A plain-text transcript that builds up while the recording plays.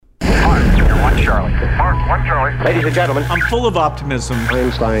Mark 1 Charlie. Ladies and gentlemen, I'm full of optimism.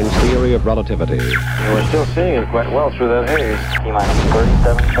 Einstein's theory of relativity. We're still seeing it quite well through that haze. T-minus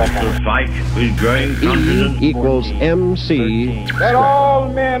 37 seconds. The fight is growing confident. E equals MC. That all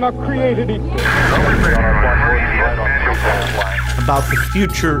men are created equal. About the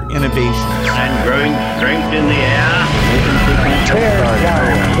future innovations. And growing strength in the air. Tear down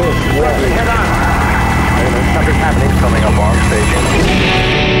this way. Head on. Something happening coming up on station.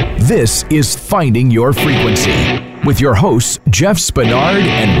 This is Finding Your Frequency with your hosts, Jeff Spinard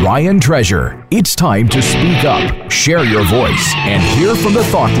and Ryan Treasure. It's time to speak up, share your voice, and hear from the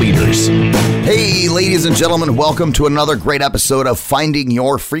thought leaders. Hey, ladies and gentlemen, welcome to another great episode of Finding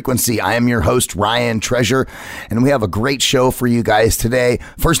Your Frequency. I am your host, Ryan Treasure, and we have a great show for you guys today.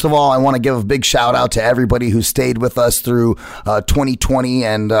 First of all, I want to give a big shout out to everybody who stayed with us through 2020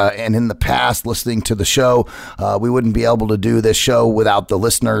 and in the past listening to the show. We wouldn't be able to do this show without the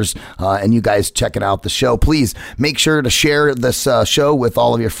listeners and you guys checking out the show. Please make sure to share this show with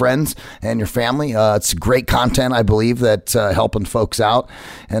all of your friends and your family. It's great content, I believe, that's helping folks out.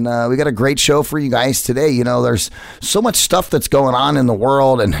 And we got a great show for you guys today. You know, there's so much stuff that's going on in the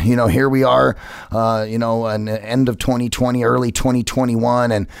world. And, you know, here we are, in the end of 2020, early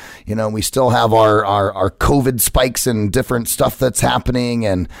 2021. And, you know, we still have our COVID spikes and different stuff that's happening.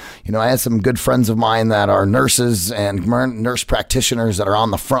 And, you know, I had some good friends of mine that are nurses and nurse practitioners that are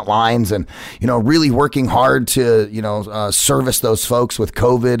on the front lines and, you know, really working hard to, service those folks with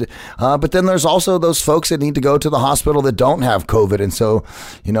COVID. But then there's also those folks that need to go to the hospital that don't have COVID. And so,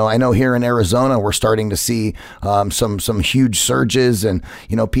 you know, I know here in Arizona, we're starting to see some huge surges and,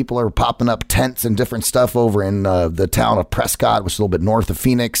 you know, people are popping up tents and different stuff over in the town of Prescott, which is a little bit north of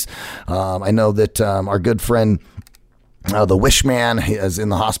Phoenix. I know that our good friend, the Wish Man is in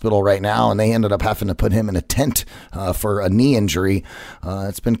the hospital right now, and they ended up having to put him in a tent for a knee injury.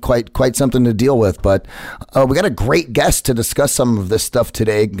 It's been quite something to deal with, but we got a great guest to discuss some of this stuff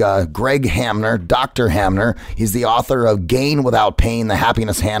today. Greg Hamner, Dr. Hamner. He's the author of Gain Without Pain: The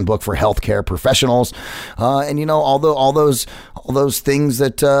Happiness Handbook for Healthcare Professionals. And you know, all those things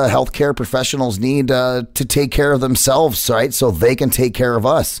that healthcare professionals need to take care of themselves, right? So they can take care of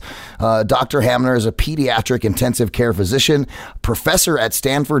us. Dr. Hamner is a pediatric intensive care physician, professor at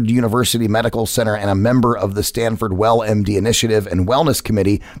Stanford University Medical Center, and a member of the Stanford Well MD Initiative and Wellness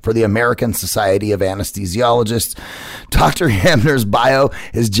Committee for the American Society of Anesthesiologists. Dr. Hamner's bio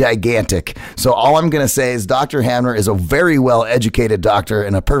is gigantic. So all I'm going to say is Dr. Hamner is a very well-educated doctor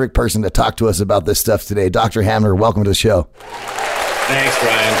and a perfect person to talk to us about this stuff today. Dr. Hamner, welcome to the show. Thanks,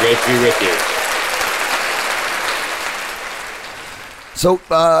 Ryan. Great to be with you. So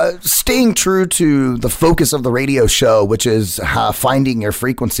staying true to the focus of the radio show, which is finding your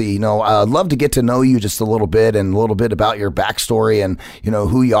frequency, you know, I'd love to get to know you just a little bit and a little bit about your backstory and, you know,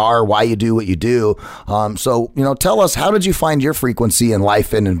 who you are, why you do what you do. So, you know, tell us, how did you find your frequency in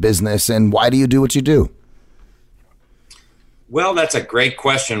life and in business, and why do you do what you do? Well, that's a great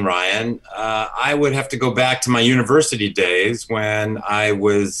question, Ryan. I would have to go back to my university days when I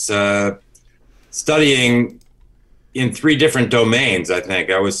was studying in three different domains, I think.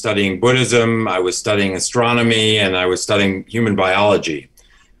 I was studying Buddhism, I was studying astronomy, and I was studying human biology.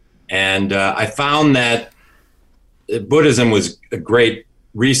 And I found that Buddhism was a great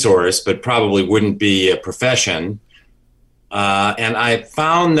resource, but probably wouldn't be a profession. And I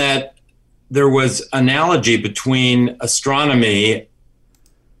found that there was analogy between astronomy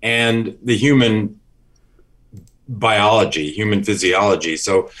and the human biology, human physiology.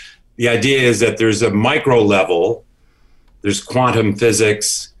 So the idea is that there's a micro level. There's quantum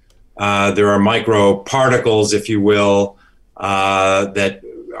physics. There are microparticles, if you will, that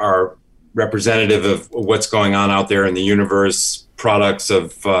are representative of what's going on out there in the universe, products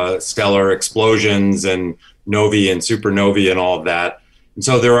of stellar explosions and novae and supernovae and all of that. And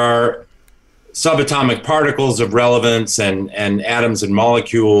so there are subatomic particles of relevance and atoms and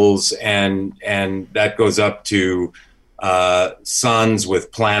molecules, and that goes up to suns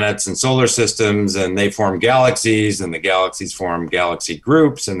with planets and solar systems, and they form galaxies, and the galaxies form galaxy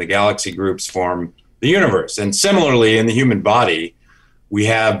groups, and the galaxy groups form the universe. And similarly, in the human body, we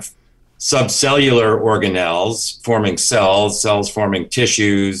have subcellular organelles forming cells, cells forming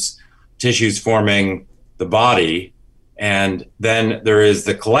tissues, tissues forming the body, and then there is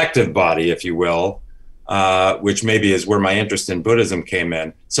the collective body, if you will, which maybe is where my interest in Buddhism came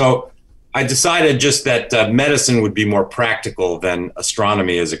in. So I decided just that medicine would be more practical than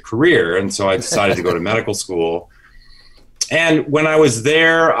astronomy as a career. And so I decided to go to medical school. And when I was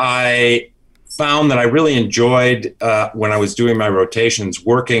there, I found that I really enjoyed, when I was doing my rotations,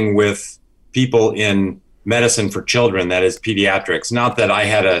 working with people in medicine for children, that is pediatrics. Not that I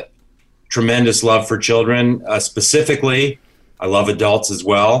had a tremendous love for children. Specifically, I love adults as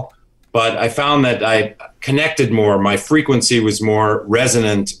well. But I found that I connected more. My frequency was more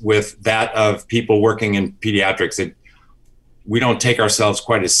resonant with that of people working in pediatrics. We don't take ourselves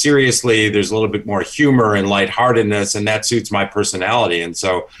quite as seriously. There's a little bit more humor and lightheartedness, and that suits my personality. And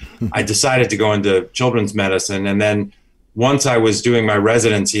so I decided to go into children's medicine. And then once I was doing my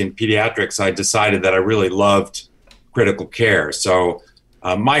residency in pediatrics, I decided that I really loved critical care. So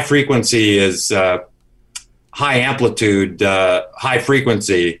my frequency is high amplitude, high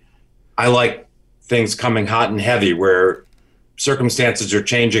frequency. I like things coming hot and heavy where circumstances are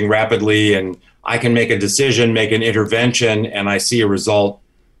changing rapidly and I can make a decision, make an intervention, and I see a result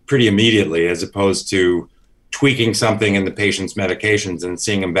pretty immediately, as opposed to tweaking something in the patient's medications and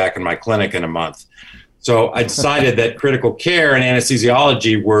seeing them back in my clinic in a month. So I decided that critical care and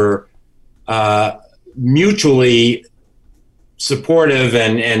anesthesiology were mutually supportive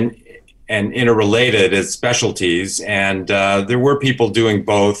and interrelated as specialties. And there were people doing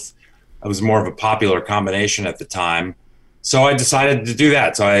both. It was more of a popular combination at the time. So I decided to do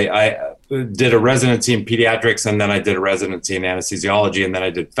that. So I did a residency in pediatrics, and then I did a residency in anesthesiology, and then I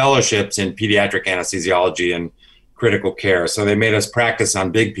did fellowships in pediatric anesthesiology and critical care. So they made us practice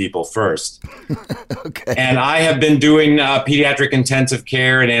on big people first. Okay. And I have been doing pediatric intensive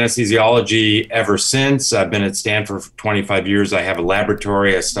care and anesthesiology ever since. I've been at Stanford for 25 years. I have a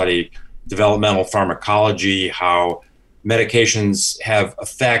laboratory. I study developmental pharmacology, how medications have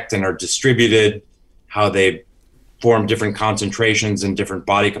effect and are distributed, how they form different concentrations in different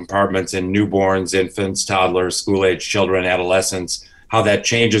body compartments in newborns, infants, toddlers, school-age children, adolescents, how that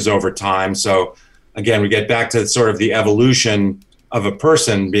changes over time. So again, we get back to sort of the evolution of a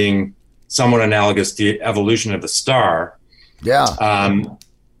person being somewhat analogous to the evolution of a star. Yeah.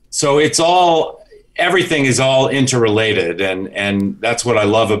 So everything is all interrelated, and that's what I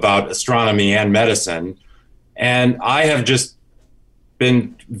love about astronomy and medicine. And I have just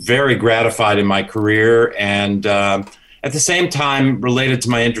been very gratified in my career. And at the same time, related to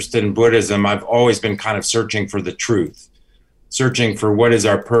my interest in Buddhism, I've always been kind of searching for the truth, searching for what is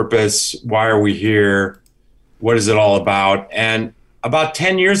our purpose, why are we here, what is it all about? And about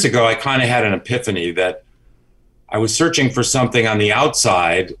 10 years ago, I kind of had an epiphany that I was searching for something on the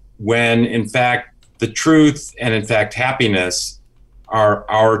outside when, in fact, the truth and, in fact, happiness are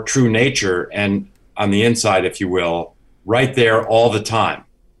our true nature, and on the inside, if you will, right there all the time.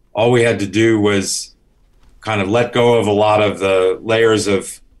 All we had to do was kind of let go of a lot of the layers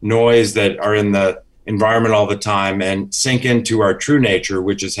of noise that are in the environment all the time and sink into our true nature,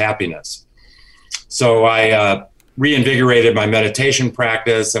 which is happiness. So I reinvigorated my meditation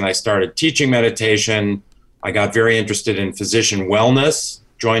practice and I started teaching meditation. I got very interested in physician wellness,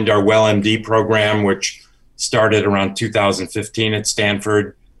 joined our WellMD program, which started around 2015 at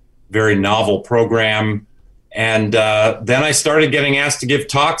Stanford, very novel program. And then I started getting asked to give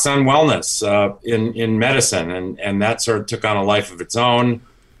talks on wellness in medicine, and that sort of took on a life of its own.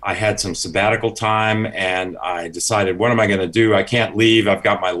 I had some sabbatical time, and I decided, what am I going to do? I can't leave. I've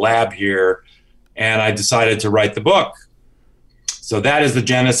got my lab here, and I decided to write the book. So that is the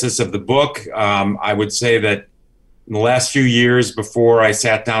genesis of the book. I would say that in the last few years before I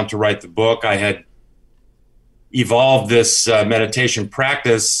sat down to write the book, I had evolved this meditation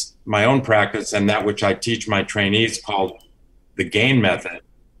practice, my own practice, and that which I teach my trainees, called the GAIN method.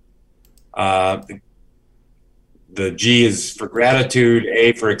 The G is for gratitude,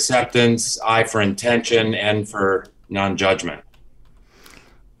 A for acceptance, I for intention, N for non-judgment.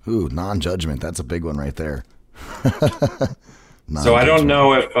 Ooh, non-judgment. That's a big one right there. So I don't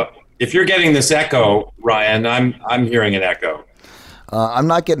know if you're getting this echo, Ryan. I'm hearing an echo. I'm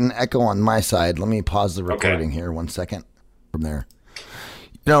not getting an echo on my side. Let me pause the recording here 1 second from there.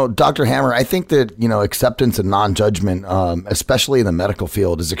 You know, Dr. Hammer, I think that, acceptance and non-judgment, especially in the medical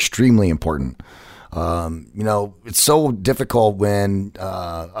field, is extremely important. It's so difficult when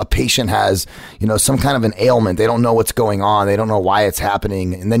a patient has, some kind of an ailment. They don't know what's going on. They don't know why it's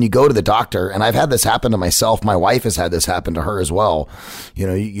happening. And then you go to the doctor, and I've had this happen to myself. My wife has had this happen to her as well.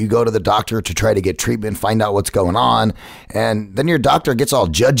 You go to the doctor to try to get treatment, find out what's going on, and then your doctor gets all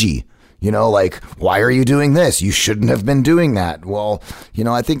judgy. Like, why are you doing this? You shouldn't have been doing that. Well,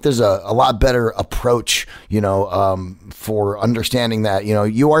 I think there's a lot better approach, for understanding that,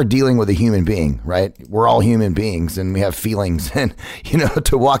 you are dealing with a human being, right? We're all human beings and we have feelings, and,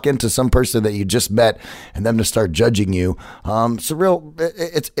 to walk into some person that you just met and them to start judging you,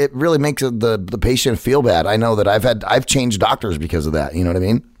 it really makes the patient feel bad. I know that I've changed doctors because of that. You know what I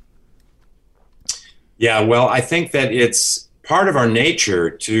mean? Yeah, well, I think that it's part of our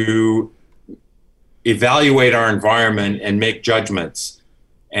nature to evaluate our environment and make judgments.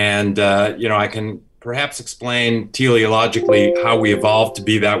 And, I can perhaps explain teleologically how we evolved to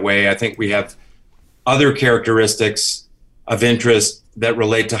be that way. I think we have other characteristics of interest that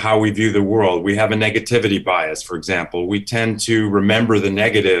relate to how we view the world. We have a negativity bias, for example. We tend to remember the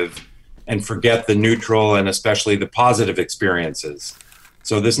negative and forget the neutral and especially the positive experiences.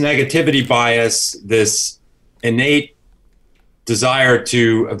 So this negativity bias, this innate desire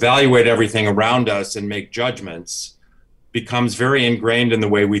to evaluate everything around us and make judgments becomes very ingrained in the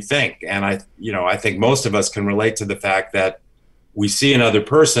way we think. And I think most of us can relate to the fact that we see another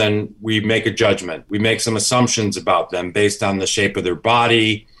person, we make a judgment. We make some assumptions about them based on the shape of their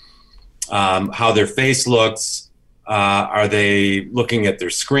body, how their face looks. Are they looking at their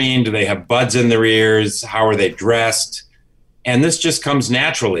screen? Do they have buds in their ears? How are they dressed? And this just comes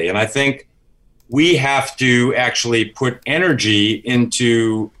naturally. And I think we have to actually put energy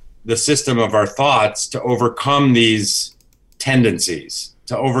into the system of our thoughts to overcome these tendencies,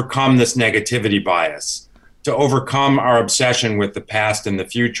 to overcome this negativity bias, to overcome our obsession with the past and the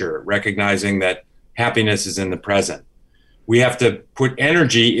future, recognizing that happiness is in the present. We have to put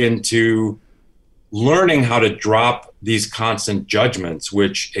energy into learning how to drop these constant judgments,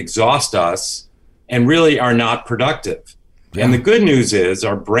 which exhaust us and really are not productive. Yeah. And the good news is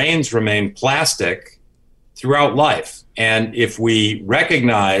our brains remain plastic throughout life. And if we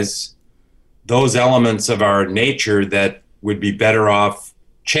recognize those elements of our nature that would be better off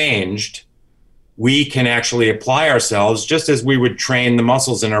changed, we can actually apply ourselves just as we would train the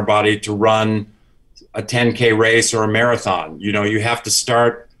muscles in our body to run a 10K race or a marathon. You have to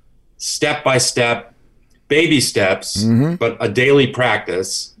start step by step, baby steps, but a daily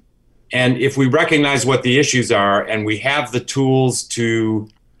practice. And if we recognize what the issues are and we have the tools to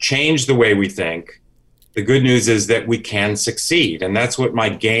change the way we think, the good news is that we can succeed. And that's what my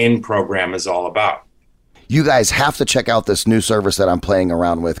GAIN program is all about. You guys have to check out this new service that I'm playing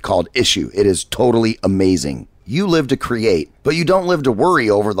around with called Issue. It is totally amazing. You live to create, but you don't live to worry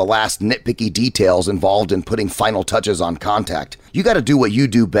over the last nitpicky details involved in putting final touches on contact. You got to do what you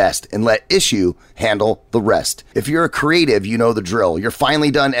do best and let Issue handle the rest. If you're a creative, you know the drill. You're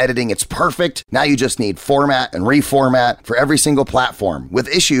finally done editing. It's perfect. Now you just need format and reformat for every single platform. With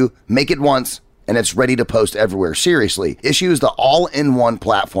Issue, make it once, and it's ready to post everywhere. Seriously, Issue is the all-in-one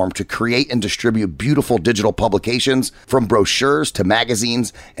platform to create and distribute beautiful digital publications, from brochures to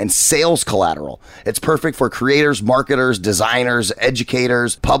magazines and sales collateral. It's perfect for creators, marketers, designers,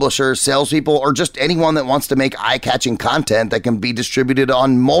 educators, publishers, salespeople, or just anyone that wants to make eye-catching content that can be distributed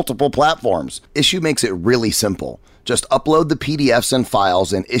on multiple platforms. Issue makes it really simple. Just upload the PDFs and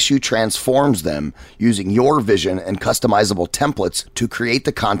files, and Issue transforms them using your vision and customizable templates to create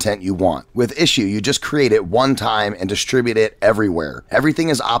the content you want. With Issue, you just create it one time and distribute it everywhere. Everything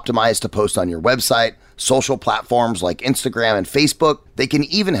is optimized to post on your website, social platforms like Instagram and Facebook. They can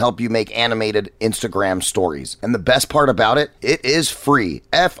even help you make animated Instagram stories. And the best part about it, it is free.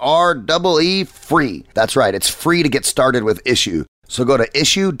 FREE free. That's right, it's free to get started with Issue. So go to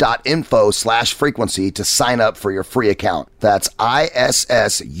issue.info/frequency to sign up for your free account. That's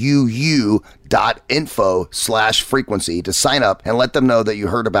ISSUU.info/frequency to sign up and let them know that you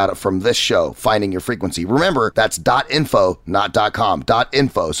heard about it from this show, Finding Your Frequency. Remember, that's .info, not .com,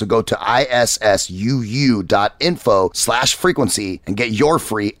 .info. So go to ISSUU.info/frequency and get your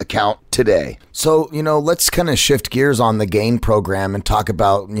free account today. So, let's kind of shift gears on the GAIN program and talk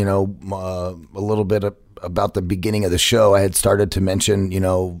about, a little bit about the beginning of the show. I had started to mention,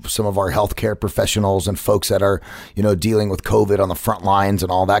 some of our healthcare professionals and folks that are, dealing with COVID on the front lines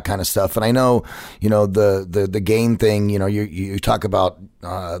and all that kind of stuff. And I know, the GAIN thing, you talk about,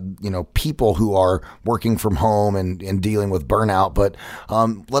 people who are working from home and dealing with burnout. But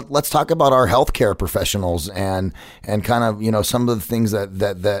let's talk about our healthcare professionals and kind of, some of the things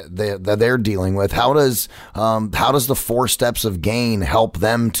that they're dealing with. How does the 4 steps of GAIN help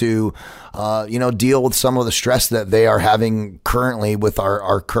them to, deal with some of the stress that they are having currently with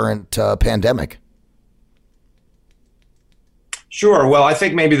our current pandemic? Sure. Well, I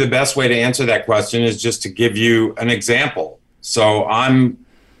think maybe the best way to answer that question is just to give you an example. So I'm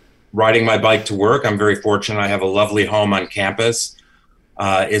riding my bike to work. I'm very fortunate. I have a lovely home on campus.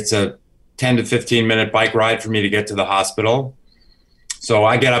 It's a 10 to 15 minute bike ride for me to get to the hospital. So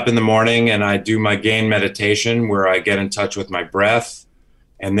I get up in the morning and I do my GAIN meditation where I get in touch with my breath.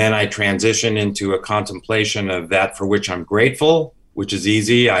 And then I transition into a contemplation of that for which I'm grateful, which is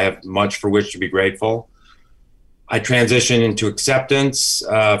easy. I have much for which to be grateful. I transition into acceptance.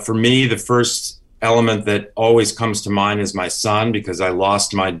 For me, the first element that always comes to mind is my son, because I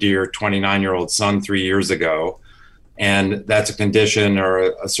lost my dear 29-year-old son 3 years ago. And that's a condition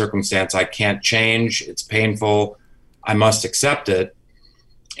or a circumstance I can't change. It's painful. I must accept it.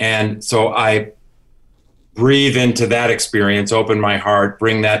 And so I breathe into that experience, open my heart,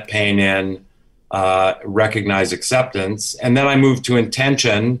 bring that pain in, recognize acceptance. And then I move to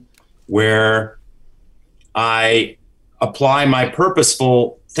intention, where I apply my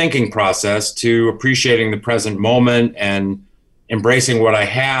purposeful thinking process to appreciating the present moment and embracing what I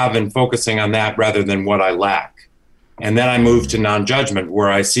have and focusing on that rather than what I lack. And then I move to non-judgment, where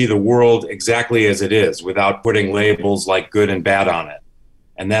I see the world exactly as it is without putting labels like good and bad on it.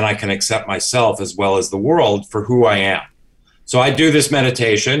 And then I can accept myself as well as the world for who I am. So I do this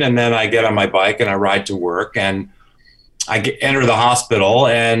meditation, and then I get on my bike and I ride to work, and I enter the hospital,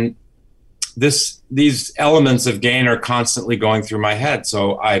 and these elements of gain are constantly going through my head.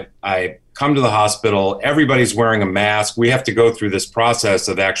 So I come to the hospital, everybody's wearing a mask. We have to go through this process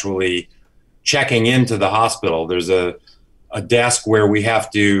of actually checking into the hospital. There's a desk where we have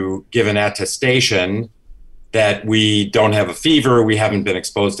to give an attestation that we don't have a fever, we haven't been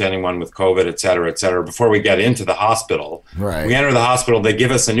exposed to anyone with COVID, et cetera, before we get into the hospital. Right. We enter the hospital, they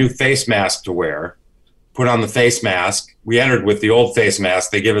give us a new face mask to wear, put on the face mask. We entered with the old face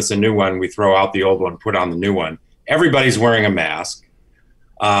mask, they give us a new one, we throw out the old one, put on the new one. Everybody's wearing a mask.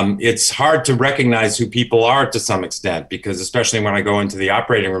 It's hard to recognize who people are to some extent, because especially when I go into the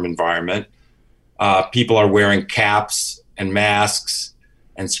operating room environment, people are wearing caps and masks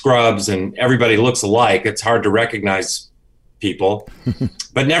and scrubs, and everybody looks alike. It's hard to recognize people.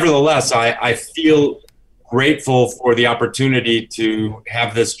 But nevertheless, I feel grateful for the opportunity to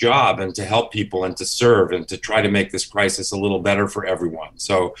have this job and to help people and to serve and to try to make this crisis a little better for everyone.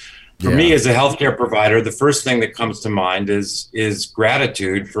 So for me as a healthcare provider, the first thing that comes to mind is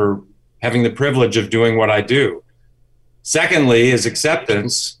gratitude for having the privilege of doing what I do. Secondly is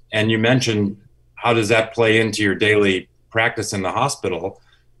acceptance. And you mentioned, how does that play into your daily practice in the hospital?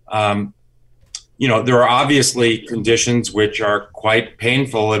 There are obviously conditions which are quite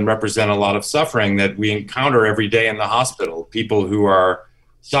painful and represent a lot of suffering that we encounter every day in the hospital. People who are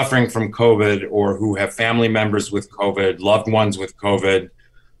suffering from COVID or who have family members with COVID, loved ones with COVID,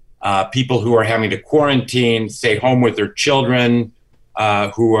 people who are having to quarantine, stay home with their children,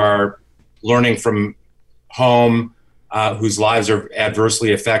 who are learning from home, whose lives are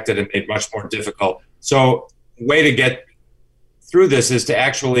adversely affected and made much more difficult. So the way to get through this is to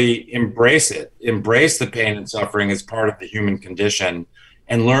actually embrace it, embrace the pain and suffering as part of the human condition,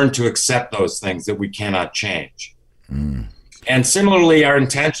 and learn to accept those things that we cannot change. And similarly, our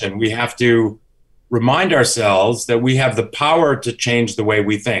intention, we have to remind ourselves that we have the power to change the way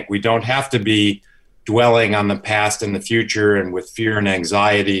we think. We don't have to be dwelling on the past and the future and with fear and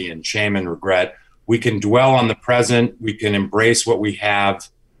anxiety and shame and regret. We can dwell on the present. We can embrace what we have,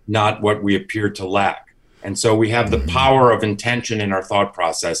 not what we appear to lack. And so we have the power of intention in our thought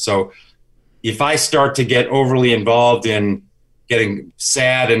process. So if I start to get overly involved in getting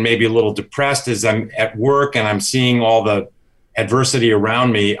sad and maybe a little depressed as I'm at work and I'm seeing all the adversity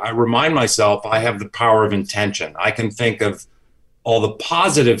around me, I remind myself I have the power of intention. I can think of all the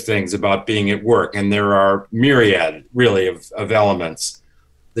positive things about being at work, and there are myriad, really, of elements.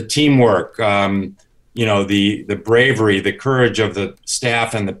 The teamwork, the bravery, the courage of the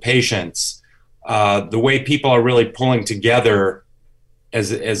staff and the patients, the way people are really pulling together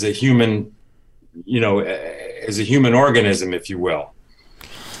as a human, as a human organism, if you will.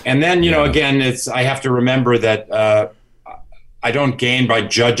 And then, again, I have to remember that I don't gain by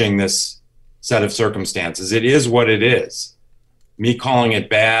judging this set of circumstances. It is what it is. Me calling it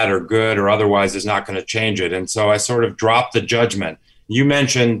bad or good or otherwise is not going to change it. And so I sort of drop the judgment. You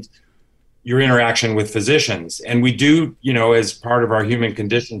mentioned your interaction with physicians, and we do, as part of our human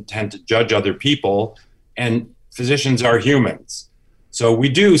condition, tend to judge other people, and physicians are humans. So we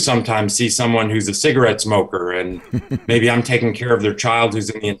do sometimes see someone who's a cigarette smoker, and maybe I'm taking care of their child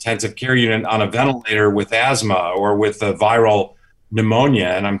who's in the intensive care unit on a ventilator with asthma or with a viral pneumonia.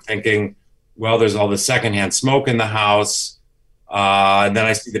 And I'm thinking, well, there's all the secondhand smoke in the house. And then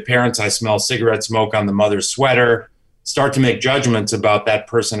I see the parents, I smell cigarette smoke on the mother's sweater, start to make judgments about that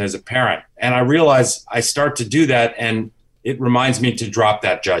person as a parent. And I realize I start to do that, and it reminds me to drop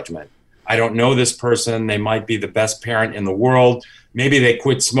that judgment. I don't know this person. They might be the best parent in the world. Maybe they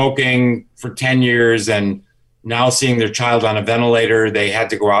quit smoking for 10 years, and now seeing their child on a ventilator, they had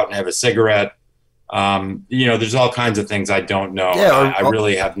to go out and have a cigarette. There's all kinds of things I don't know. Yeah, I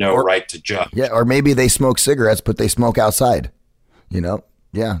really have no right to judge. Yeah, or maybe they smoke cigarettes, but they smoke outside,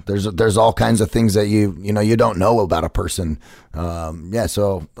 Yeah, there's all kinds of things that you don't know about a person.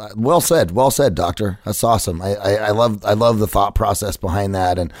 So well said, doctor. That's awesome. I love the thought process behind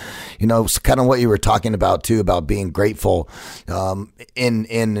that, and it's kind of what you were talking about too, about being grateful.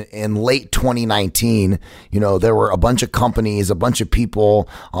 In late 2019, there were a bunch of companies, a bunch of people,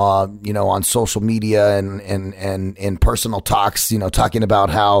 on social media and in personal talks, talking about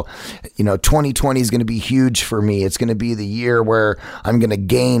how 2020 is going to be huge for me. It's going to be the year where I'm going to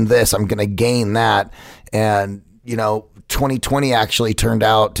gain this, I'm going to gain that. And, 2020 actually turned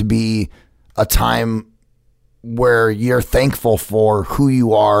out to be a time where you're thankful for who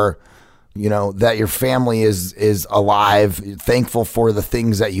you are, that your family is alive, thankful for the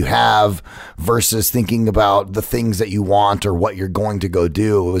things that you have versus thinking about the things that you want or what you're going to go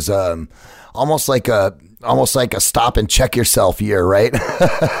do. It was almost like a stop and check yourself year, right?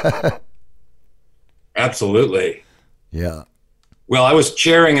 Absolutely. Yeah. Well, I was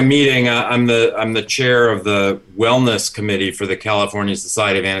chairing a meeting. I'm the chair of the wellness committee for the California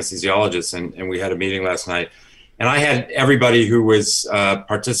Society of Anesthesiologists, and we had a meeting last night. And I had everybody who was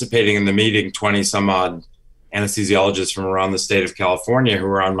participating in the meeting, 20 some odd anesthesiologists from around the state of California who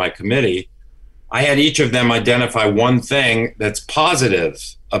were on my committee. I had each of them identify one thing that's positive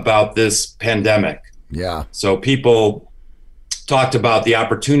about this pandemic. Yeah. So people talked about the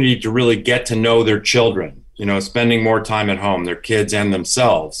opportunity to really get to know their children. Spending more time at home, their kids and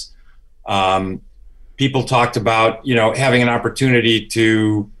themselves. People talked about, having an opportunity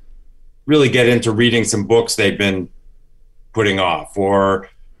to really get into reading some books they've been putting off, or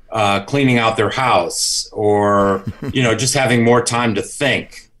cleaning out their house, or, just having more time to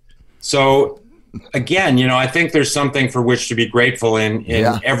think. So again, I think there's something for which to be grateful in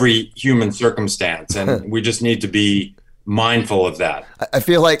every human circumstance. And we just need to be mindful of that. I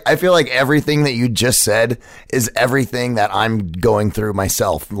feel like everything that you just said is everything that I'm going through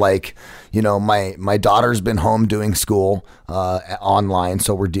myself. Like, my daughter's been home doing school online,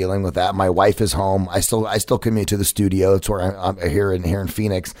 so we're dealing with that. My wife is home. I still commute to the studio. It's where I'm here in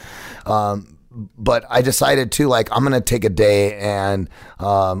Phoenix. But I decided to, I'm going to take a day and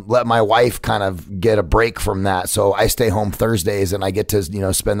let my wife kind of get a break from that. So I stay home Thursdays and I get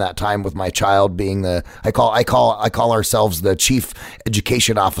to, spend that time with my child, being I call ourselves the chief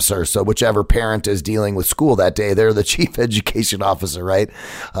education officer. So whichever parent is dealing with school that day, they're the chief education officer, right?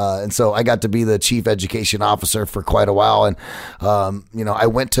 And so I got to be the chief education officer for quite a while. And, I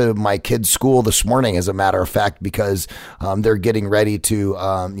went to my kids' school this morning, as a matter of fact, because they're getting ready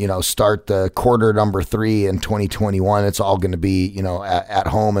to, start the quarter number 3 in 2021. It's all going to be, at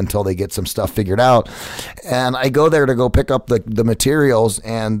home until they get some stuff figured out. And I go there to go pick up the materials,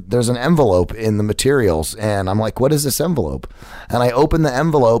 and there's an envelope in the materials. And I'm like, what is this envelope? And I open the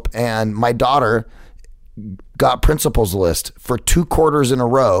envelope, and my daughter got principal's list for 2 quarters in a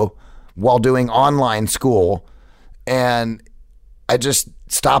row while doing online school. And I just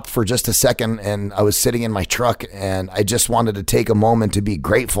stopped for just a second, and I was sitting in my truck, and I just wanted to take a moment to be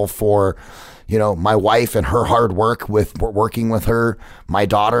grateful for, my wife and her hard work with working with her, my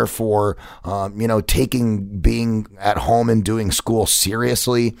daughter for, taking being at home and doing school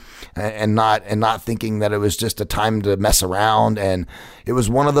seriously and not thinking that it was just a time to mess around. And it was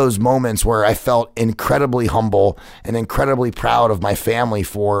one of those moments where I felt incredibly humble and incredibly proud of my family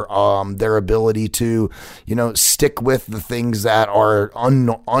for their ability to, stick with the things that are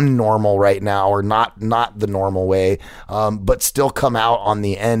unnormal right now, or not the normal way, but still come out on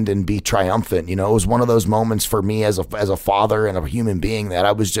the end and be triumphant. It was one of those moments for me as a father and a human being that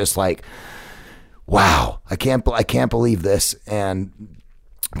I was just like, wow, I can't believe this.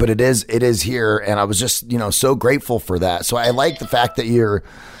 But it is here. And I was just, so grateful for that. So I like the fact that you're,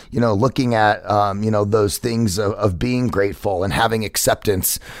 looking at, those things of being grateful and having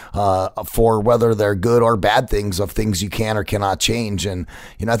acceptance for whether they're good or bad things, of things you can or cannot change. And,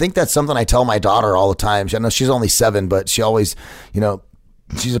 I think that's something I tell my daughter all the time. I know she's only 7, but she always,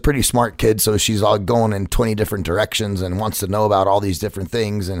 she's a pretty smart kid, so she's all going in 20 different directions and wants to know about all these different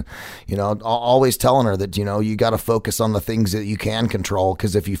things. And, always telling her that, you got to focus on the things that you can control,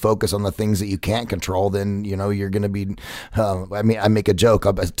 because if you focus on the things that you can't control, then, you're going to be, I make a joke.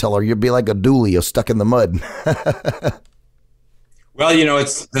 I tell her, you'll be like a dually, you're stuck in the mud. Well,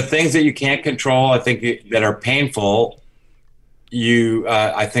 it's the things that you can't control, I think, that are painful. You,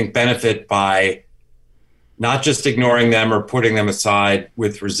 I think, benefit by not just ignoring them or putting them aside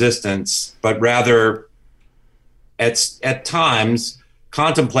with resistance, but rather at times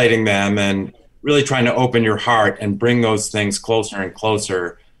contemplating them and really trying to open your heart and bring those things closer and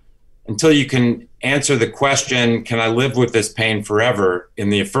closer until you can answer the question, can I live with this pain forever,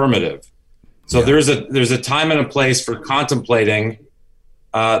 in the affirmative? So there's a time and a place for contemplating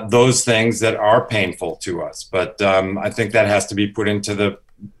those things that are painful to us. But I think that has to be put into the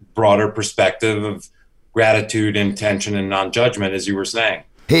broader perspective of gratitude, intention, and non-judgment, as you were saying.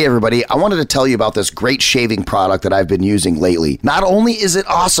 Hey everybody, I wanted to tell you about this great shaving product that I've been using lately. Not only is it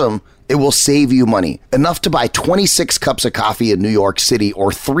awesome, it will save you money. Enough to buy 26 cups of coffee in New York City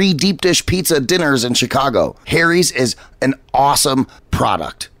or 3 deep dish pizza dinners in Chicago. Harry's is an awesome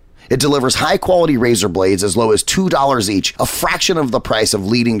product. It delivers high-quality razor blades as low as $2 each, a fraction of the price of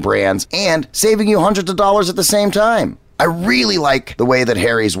leading brands, and saving you hundreds of dollars at the same time. I really like the way that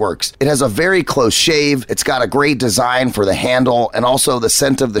Harry's works. It has a very close shave, it's got a great design for the handle, and also the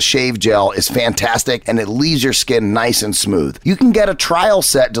scent of the shave gel is fantastic and it leaves your skin nice and smooth. You can get a trial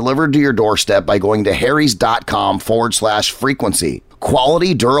set delivered to your doorstep by going to harrys.com/frequency.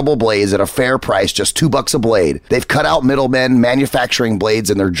 Quality, durable blades at a fair price, just $2 a blade. They've cut out middlemen manufacturing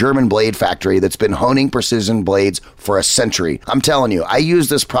blades in their German blade factory that's been honing precision blades for a century. I'm telling you, I use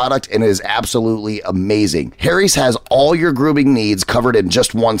this product and it is absolutely amazing. Harry's has all your grooming needs covered in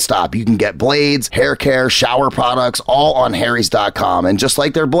just one stop. You can get blades, hair care, shower products, all on harrys.com. And just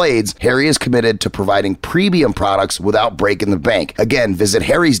like their blades, Harry is committed to providing premium products without breaking the bank. Again, visit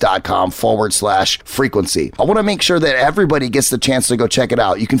harrys.com/frequency. I want to make sure that everybody gets the chance to go check it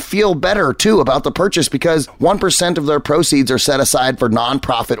out. You can feel better too about the purchase because 1% of their proceeds are set aside for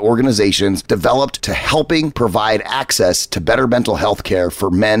nonprofit organizations developed to helping provide access to better mental health care for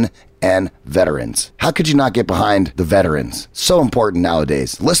men and veterans. How could you not get behind the veterans? So important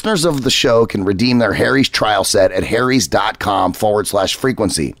nowadays. Listeners of the show can redeem their Harry's trial set at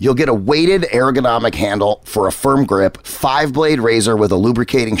harrys.com/frequency. You'll get a weighted ergonomic handle for a firm grip, 5-blade razor with a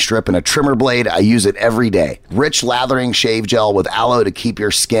lubricating strip and a trimmer blade. I use it every day. Rich lathering shave gel with aloe to keep your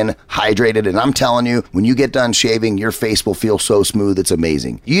skin hydrated. And I'm telling you, when you get done shaving, your face will feel so smooth, it's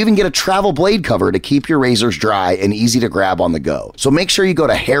amazing. You even get a travel blade cover to keep your razors dry and easy to grab on the go. So make sure you go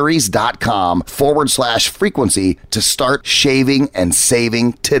to harrys.com/frequency to start shaving and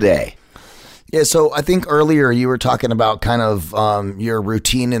saving today. Yeah, so I think earlier you were talking about kind of your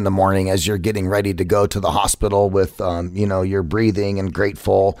routine in the morning as you're getting ready to go to the hospital with, your breathing and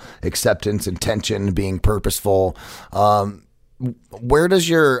grateful, acceptance, intention, being purposeful. Where does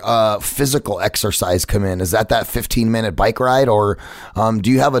your physical exercise come in? Is that 15-minute bike ride, or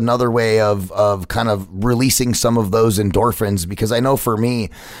do you have another way of kind of releasing some of those endorphins? Because I know for me,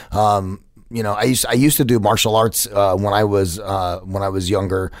 I used to do martial arts when I was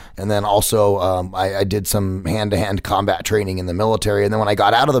younger, and then also I did some hand-to-hand combat training in the military. And then when I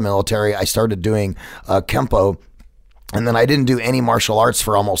got out of the military, I started doing Kempo. And then I didn't do any martial arts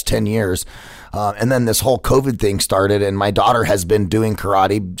for almost 10 years. And then this whole COVID thing started, and my daughter has been doing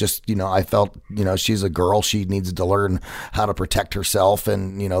karate. Just, I felt, she's a girl. She needs to learn how to protect herself.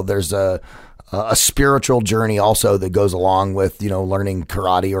 And, there's a spiritual journey also that goes along with, learning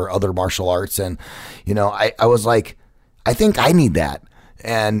karate or other martial arts. And, I was like, I think I need that.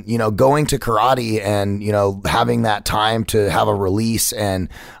 And, going to karate and, having that time to have a release and,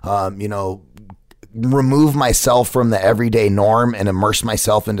 remove myself from the everyday norm and immerse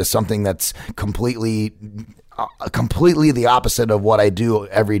myself into something that's completely the opposite of what I do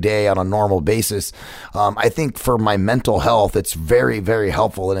every day on a normal basis. I think for my mental health, it's very, very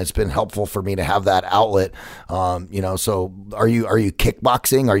helpful, and it's been helpful for me to have that outlet. So are you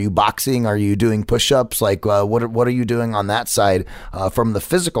kickboxing? Are you boxing? Are you doing push-ups? Like, what are you doing on that side from the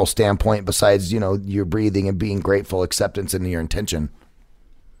physical standpoint besides, your breathing and being grateful, acceptance, and your intention?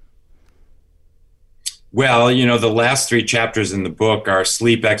 Well, the last 3 chapters in the book are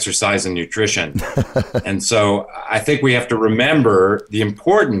sleep, exercise, and nutrition. And so I think we have to remember the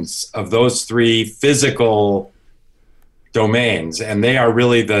importance of those 3 physical domains. And they are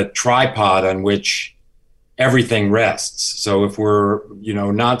really the tripod on which everything rests. So if we're,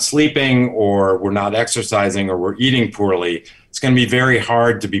 not sleeping, or we're not exercising, or we're eating poorly, it's going to be very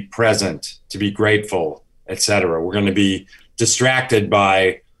hard to be present, to be grateful, etc. We're going to be distracted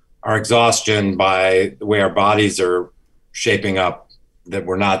by our exhaustion, by the way our bodies are shaping up that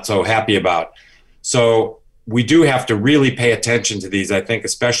we're not so happy about. So we do have to really pay attention to these, I think,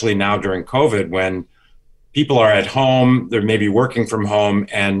 especially now during COVID, when people are at home, they're maybe working from home,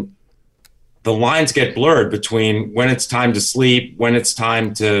 and the lines get blurred between when it's time to sleep, when it's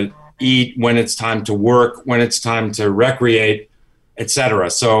time to eat, when it's time to work, when it's time to recreate, etc.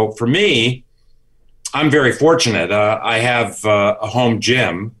 So for me, I'm very fortunate. I have a home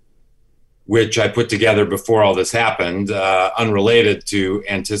gym, which I put together before all this happened, unrelated to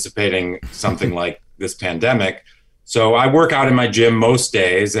anticipating something like this pandemic. So I work out in my gym most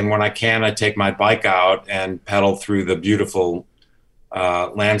days, and when I can, I take my bike out and pedal through the beautiful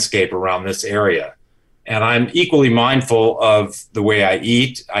landscape around this area. And I'm equally mindful of the way I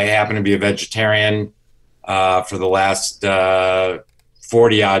eat. I happen to be a vegetarian for the last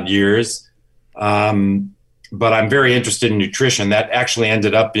 40 odd years. But I'm very interested in nutrition. That actually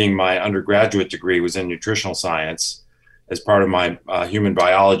ended up being my undergraduate degree, was in nutritional science as part of my human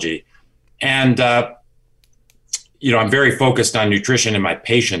biology. And, I'm very focused on nutrition in my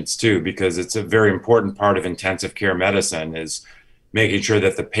patients too, because it's a very important part of intensive care medicine, is making sure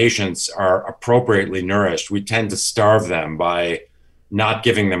that the patients are appropriately nourished. We tend to starve them by not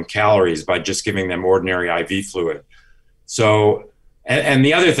giving them calories, by just giving them ordinary IV fluid. So, and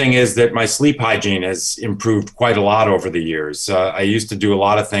the other thing is that my sleep hygiene has improved quite a lot over the years. I used to do a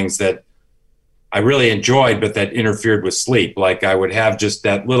lot of things that I really enjoyed, but that interfered with sleep. Like I would have just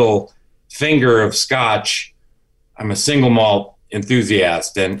that little finger of scotch. I'm a single malt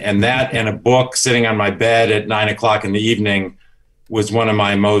enthusiast, and that and a book sitting on my bed at 9 o'clock in the evening was one of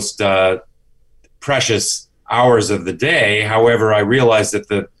my most precious hours of the day. However, I realized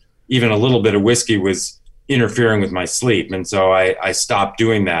that even a little bit of whiskey was interfering with my sleep. And so I stopped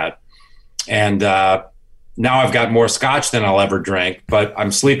doing that. And now I've got more scotch than I'll ever drink, but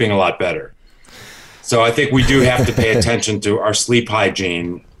I'm sleeping a lot better. So I think we do have to pay attention to our sleep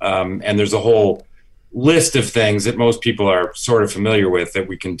hygiene. And there's a whole list of things that most people are sort of familiar with that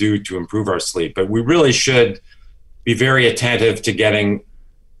we can do to improve our sleep. But we really should be very attentive to getting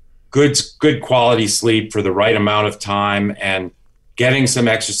good quality sleep for the right amount of time and getting some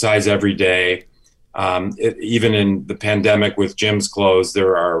exercise every day. Even in the pandemic with gyms closed,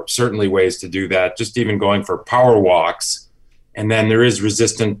 there are certainly ways to do that. Just even going for power walks. And then there is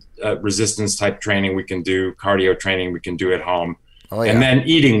resistance type training we can do, cardio training we can do at home. Oh, yeah. And then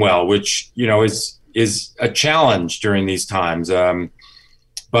eating well, which, is a challenge during these times.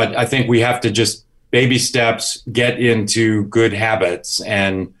 But I think we have to just baby steps, get into good habits.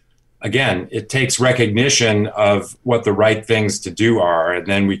 And again, it takes recognition of what the right things to do are, and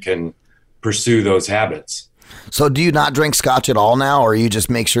then we can pursue those habits. So do you not drink scotch at all now, or you just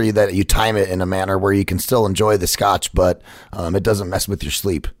make sure that you time it in a manner where you can still enjoy the scotch, but it doesn't mess with your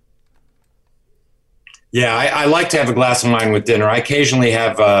sleep? Yeah, I like to have a glass of wine with dinner. I occasionally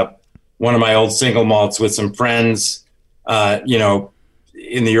have one of my old single malts with some friends,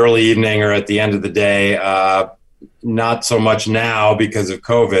 in the early evening or at the end of the day. Not so much now because of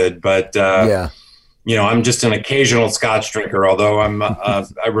COVID, but I'm just an occasional scotch drinker, although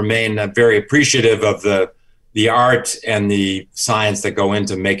I remain very appreciative of the art and the science that go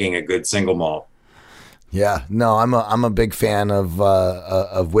into making a good single malt. Yeah, no, I'm a big fan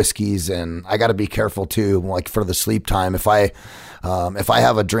of whiskeys, and I got to be careful too, like for the sleep time. If I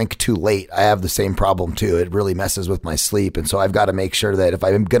have a drink too late, I have the same problem too. It really messes with my sleep. And so I've got to make sure that if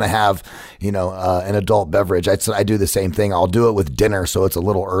I'm going to have, an adult beverage, I do the same thing. I'll do it with dinner, so it's a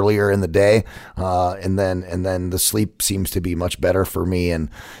little earlier in the day. And then the sleep seems to be much better for me. And,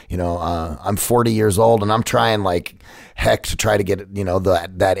 I'm 40 years old and I'm trying like heck to try to get,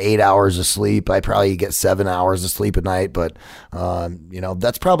 that 8 hours of sleep. I probably get 7 hours of sleep a night, but,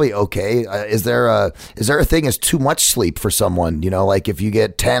 that's probably okay. Is there a thing as too much sleep for someone? Like if you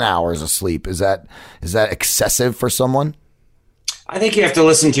get 10 hours of sleep, is that excessive for someone? I think you have to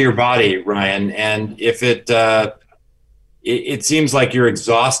listen to your body, Ryan. And if it seems like you're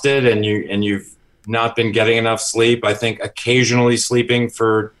exhausted and you've not been getting enough sleep, I think occasionally sleeping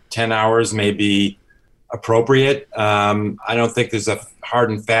for 10 hours may be appropriate. I don't think there's a hard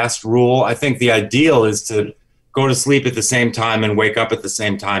and fast rule. I think the ideal is to go to sleep at the same time and wake up at the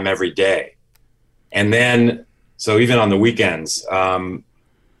same time every day. And then, so even on the weekends,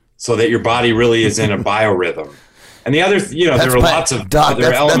 so that your body really is in a biorhythm. And the other, there are lots of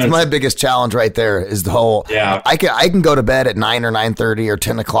other elements. That's my biggest challenge right there is the whole, I can go to bed at 9 or 9:30 or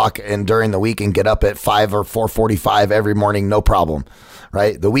 10 o'clock and during the week and get up at 5 or 4:45 every morning, no problem.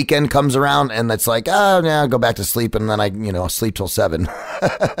 Right. The weekend comes around and it's like, I'll go back to sleep. And then I sleep till 7.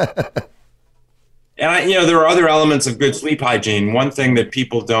 And there are other elements of good sleep hygiene. One thing that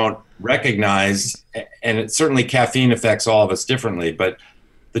people don't recognize, and it certainly caffeine affects all of us differently, but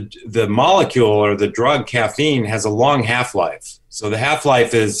the molecule or the drug caffeine has a long half-life. So the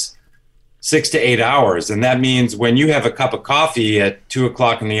half-life is 6 to 8 hours. And that means when you have a cup of coffee at 2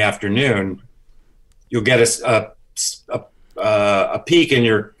 o'clock in the afternoon, you'll get a peak in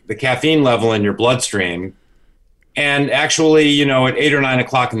the caffeine level in your bloodstream. And actually, at 8 or 9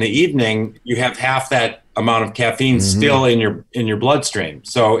 o'clock in the evening, you have half that amount of caffeine still in your bloodstream.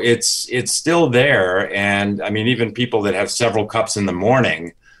 So it's still there. And I mean, even people that have several cups in the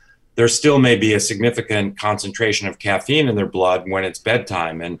morning, there still may be a significant concentration of caffeine in their blood when it's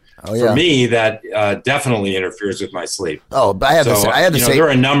bedtime. And for me, that definitely interferes with my sleep. Oh, but I had the same. There are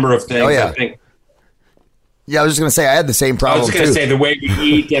a number of things I think. Yeah, I was just going to say I had the same I problem was going to too. say the way we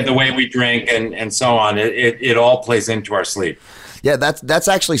eat and the way we drink and so on, it all plays into our sleep. Yeah, that's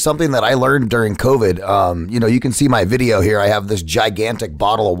actually something that I learned during COVID. You can see my video here. I have this gigantic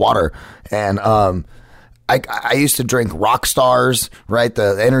bottle of water, and I used to drink Rock Stars, right?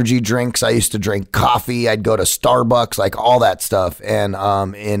 The energy drinks. I used to drink coffee. I'd go to Starbucks, like all that stuff. And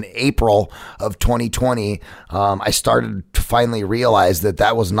in April of 2020, I started to finally realize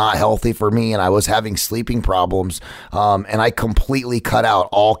that was not healthy for me, and I was having sleeping problems. And I completely cut out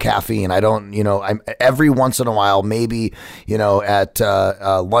all caffeine. I don't, I'm every once in a while, maybe, at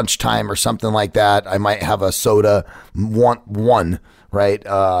lunchtime or something like that, I might have a soda, one. Right,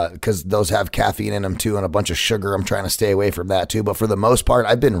 because those have caffeine in them too, and a bunch of sugar. I'm trying to stay away from that too. But for the most part,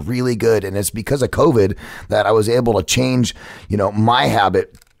 I've been really good, and it's because of COVID that I was able to change, my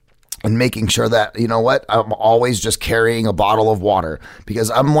habit and making sure that, I'm always just carrying a bottle of water, because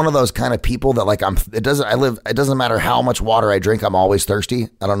I'm one of those kind of people that it doesn't matter how much water I drink, I'm always thirsty.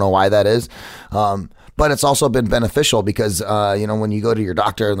 I don't know why that is. But it's also been beneficial because, when you go to your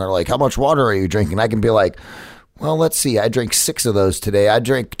doctor and they're like, how much water are you drinking? I can be like, well, let's see. I drank 6 of those today. I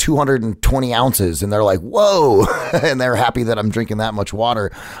drank 220 ounces, and they're like, whoa. And they're happy that I'm drinking that much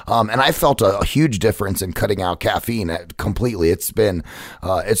water. And I felt a huge difference in cutting out caffeine completely. It's been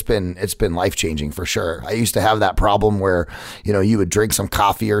life-changing for sure. I used to have that problem where, you would drink some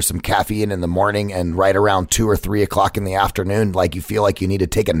coffee or some caffeine in the morning, and right around 2 or 3 o'clock in the afternoon, like you feel like you need to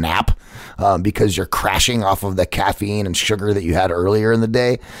take a nap because you're crashing off of the caffeine and sugar that you had earlier in the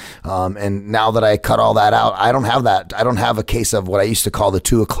day. And now that I cut all that out, I don't have that. I don't have a case of what I used to call the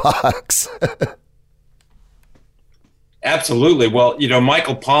 2 o'clocks. Absolutely. Well,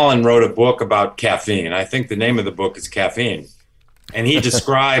 Michael Pollan wrote a book about caffeine. I think the name of the book is Caffeine. And he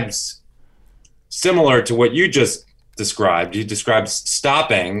describes, similar to what you just described, he describes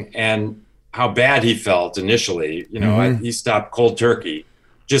stopping and how bad he felt initially. He stopped cold turkey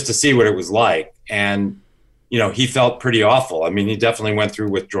just to see what it was like. And, he felt pretty awful. I mean, he definitely went through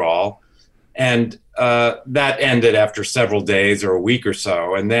withdrawal. And that ended after several days or a week or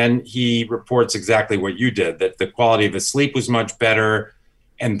so. And then he reports exactly what you did, that the quality of his sleep was much better.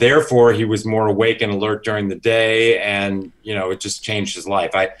 And therefore, he was more awake and alert during the day. And, it just changed his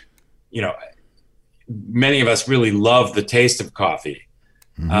life. Many of us really love the taste of coffee.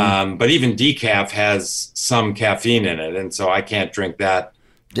 But even decaf has some caffeine in it. And so I can't drink that.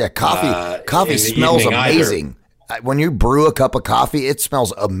 Yeah, coffee smells amazing. When you brew a cup of coffee, it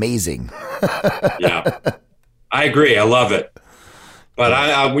smells amazing. Yeah, I agree. I love it. But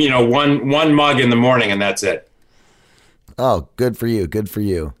I one mug in the morning and that's it. Oh, good for you. Good for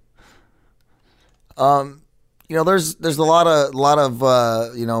you. There's a lot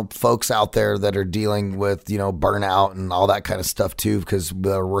of folks out there that are dealing with, burnout and all that kind of stuff too, because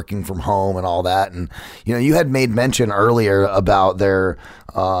they're working from home and all that. And, you had made mention earlier about their,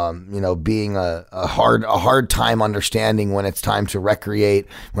 being a hard time understanding when it's time to recreate,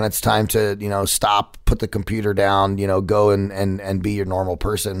 when it's time to, stop, put the computer down, go and be your normal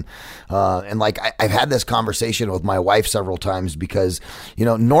person. And I've had this conversation with my wife several times because,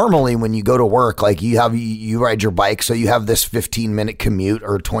 normally when you go to work, like you ride your bike, so you have this 15-minute commute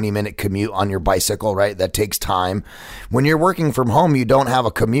or 20-minute commute on your bicycle, right? That takes time. When you're working from home, you don't have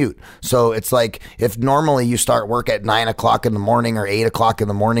a commute. So it's like if normally you start work at 9 o'clock in the morning or 8 o'clock in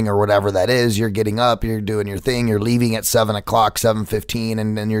the morning or whatever that is, you're getting up, you're doing your thing, you're leaving at 7 o'clock, 7:15,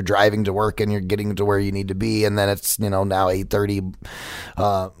 and then you're driving to work and you're getting to where you need to be. And then it's, now 8:30.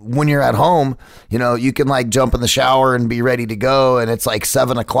 When you're at home, you can jump in the shower and be ready to go. And it's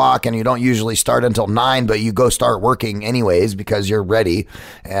 7 o'clock and you don't usually start until 9, but you go start working anyways because you're ready.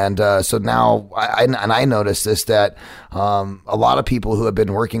 And so now I noticed this, that a lot of people who have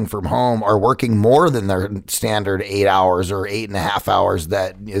been working from home are working more than their standard 8 hours or 8.5 hours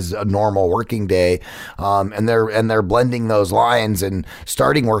that is a normal working day. And they're blending those lines and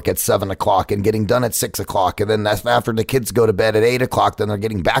starting work at 7 o'clock and getting done at 6 o'clock. And then that's after the kids go to bed at 8 o'clock, then they're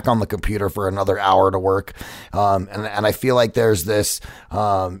getting back on the computer for another hour to work. And I feel like there's this,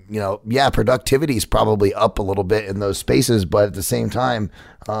 productivity is probably up a little bit in those spaces, but at the same time,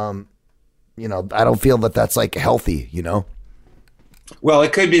 I don't feel that that's healthy, Well,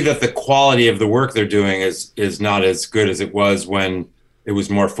 it could be that the quality of the work they're doing is not as good as it was when it was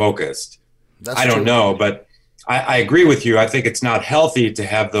more focused. I don't know, but I agree with you. I think it's not healthy to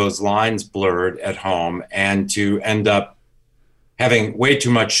have those lines blurred at home and to end up having way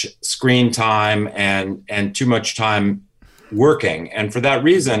too much screen time and too much time working. And for that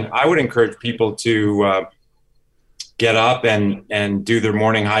reason, I would encourage people to get up and do their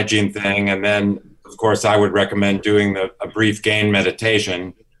morning hygiene thing. And then, of course, I would recommend doing a brief gain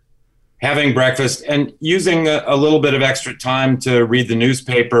meditation. having breakfast and using a little bit of extra time to read the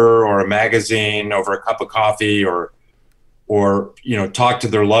newspaper or a magazine over a cup of coffee, or talk to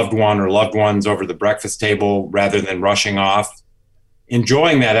their loved one or loved ones over the breakfast table rather than rushing off,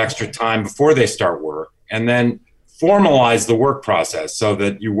 enjoying that extra time before they start work, and then formalize the work process so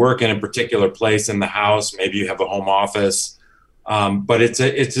that you work in a particular place in the house. Maybe you have a home office, but it's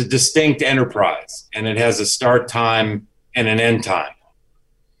a distinct enterprise, and it has a start time and an end time.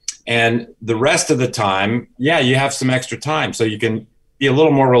 And the rest of the time, you have some extra time. So you can be a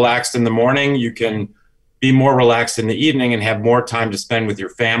little more relaxed in the morning. You can be more relaxed in the evening and have more time to spend with your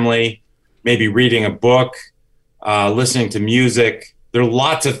family, maybe reading a book, listening to music. There are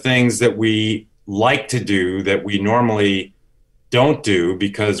lots of things that we like to do that we normally don't do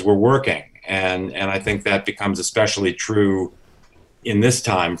because we're working. And I think that becomes especially true in this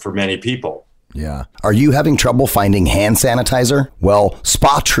time for many people. Yeah. Are you having trouble finding hand sanitizer? Well,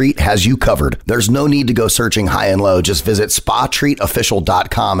 Spa Treat has you covered. There's no need to go searching high and low. Just visit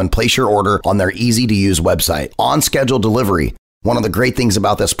spatreatofficial.com and place your order on their easy-to-use website. On schedule delivery. One of the great things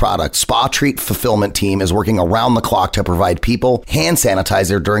about this product, Spa Treat Fulfillment Team is working around the clock to provide people hand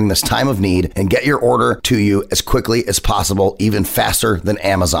sanitizer during this time of need and get your order to you as quickly as possible, even faster than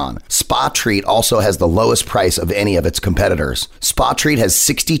Amazon. Spa Treat also has the lowest price of any of its competitors. Spa Treat has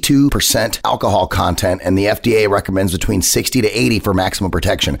 62% alcohol content, and the FDA recommends between 60 to 80 for maximum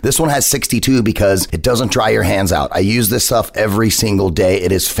protection. This one has 62 because it doesn't dry your hands out. I use this stuff every single day.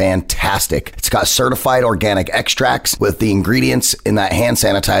 It is fantastic. It's got certified organic extracts with the ingredients in that hand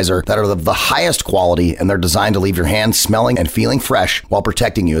sanitizer that are of the highest quality, and they're designed to leave your hands smelling and feeling fresh while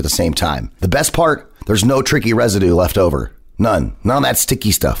protecting you at the same time. The best part, there's no tricky residue left over. None of that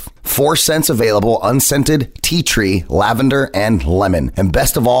sticky stuff. 4 scents available: unscented, tea tree, lavender, and lemon. And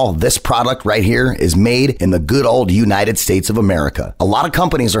best of all, this product right here is made in the good old United States of America. A lot of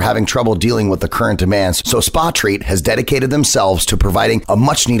companies are having trouble dealing with the current demands, so Spa Treat has dedicated themselves to providing a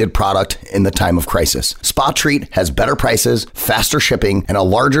much needed product in the time of crisis. Spa Treat has better prices, faster shipping, and a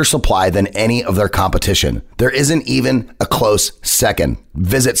larger supply than any of their competition. There isn't even a close second.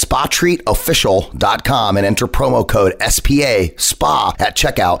 Visit spatreatofficial.com and enter promo code SPA SPA at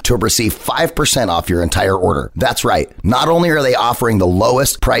checkout to receive 5% off your entire order. That's right. Not only are they offering the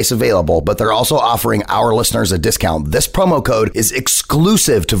lowest price available, but they're also offering our listeners a discount. This promo code is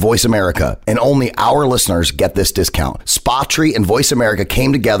exclusive to Voice America, and only our listeners get this discount. Spa Treat and Voice America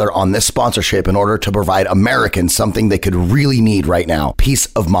came together on this sponsorship in order to provide Americans something they could really need right now: peace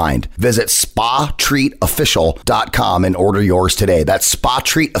of mind. Visit spatreatofficial.com and order yours today. That's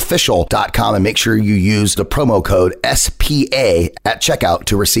spatreatofficial.com, and make sure you use the promo code SPA at checkout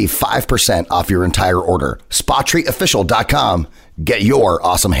to receive 5% off your entire order. spatreatofficial.com. Get your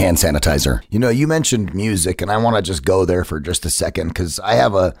awesome hand sanitizer. You know, you mentioned music, and I want to just go there for just a second because I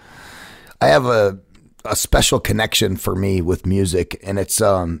have a special connection for me with music, and it's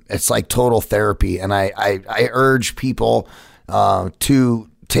like total therapy. And I urge people to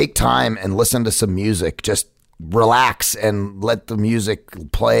take time and listen to some music. Just relax and let the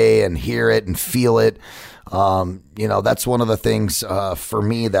music play and hear it and feel it. That's one of the things for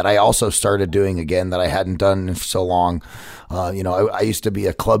me that I also started doing again that I hadn't done in so long. I used to be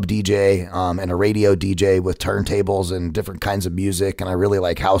a club DJ and a radio DJ with turntables and different kinds of music, and I really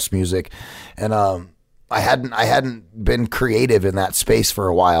like house music. And I hadn't been creative in that space for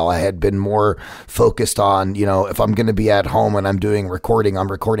a while. I had been more focused on, if I'm going to be at home and I'm doing recording,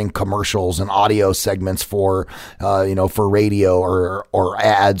 I'm recording commercials and audio segments for radio or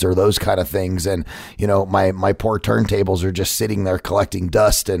ads or those kind of things. And, my poor turntables are just sitting there collecting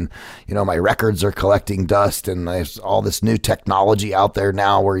dust, and, my records are collecting dust, and there's all this new technology out there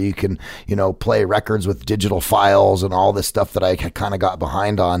now where you can, play records with digital files and all this stuff that I kind of got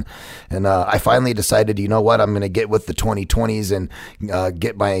behind on. And I finally decided, you know what, I'm going to get with the 2020s and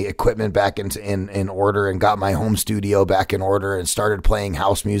get my equipment back in order, and got my home studio back in order and started playing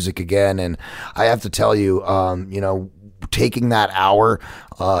house music again. And I have to tell you, taking that hour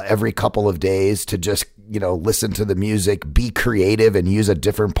every couple of days to just listen to the music, be creative, and use a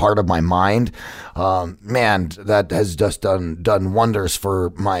different part of my mind, man, that has just done wonders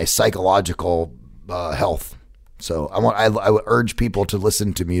for my psychological health. So I would urge people to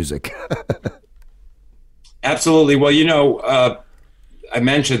listen to music. Absolutely. Well, I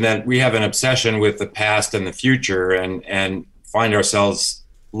mentioned that we have an obsession with the past and the future, and find ourselves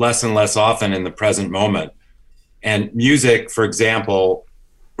less and less often in the present moment. And music, for example,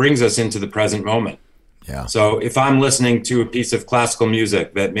 brings us into the present moment. Yeah. So if I'm listening to a piece of classical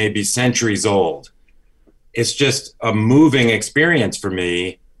music that may be centuries old, it's just a moving experience for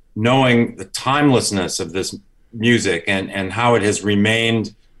me, knowing the timelessness of this music and how it has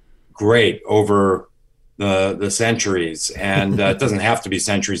remained great over the centuries. And it doesn't have to be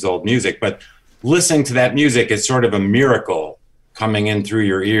centuries old music, but listening to that music is sort of a miracle coming in through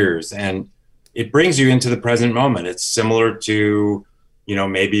your ears, and it brings you into the present moment. It's similar to,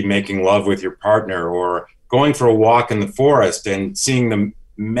 maybe making love with your partner, or going for a walk in the forest and seeing the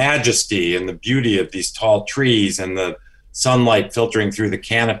majesty and the beauty of these tall trees and the sunlight filtering through the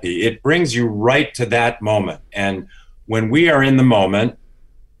canopy. It brings you right to that moment. And when we are in the moment,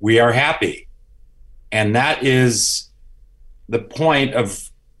 we are happy. And that is the point of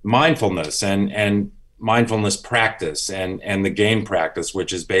mindfulness and mindfulness practice and the game practice,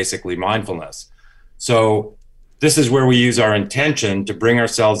 which is basically mindfulness. So this is where we use our intention to bring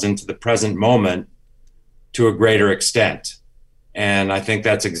ourselves into the present moment to a greater extent. And I think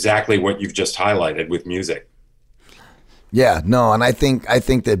that's exactly what you've just highlighted with music. Yeah, no, and I think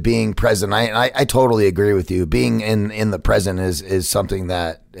that being present, I totally agree with you. Being in the present is something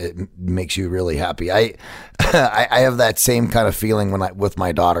that it makes you really happy. I have that same kind of feeling with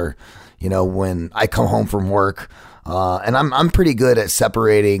my daughter. When I come home from work, and I'm pretty good at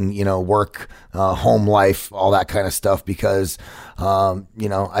separating, work, home life, all that kind of stuff, because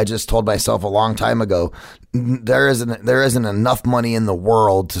I just told myself a long time ago, there isn't enough money in the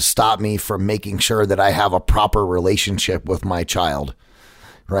world to stop me from making sure that I have a proper relationship with my child,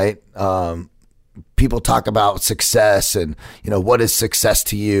 right? People talk about success and, what is success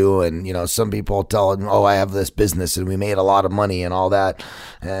to you? And, some people tell them, oh, I have this business and we made a lot of money and all that.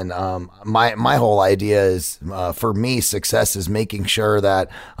 And my whole idea is, for me, success is making sure that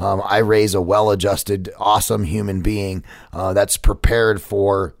I raise a well-adjusted, awesome human being that's prepared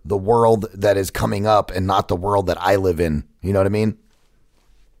for the world that is coming up and not the world that I live in. You know what I mean?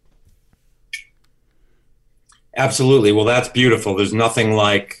 Absolutely. Well, that's beautiful. There's nothing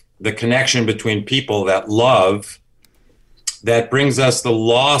like the connection between people that love that brings us the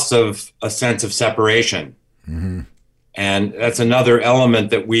loss of a sense of separation. Mm-hmm. And that's another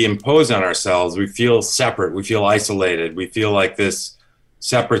element that we impose on ourselves. We feel separate. We feel isolated. We feel like this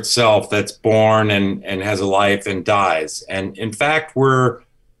separate self that's born and has a life and dies. And in fact, we're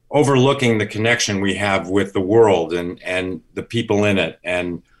overlooking the connection we have with the world and the people in it.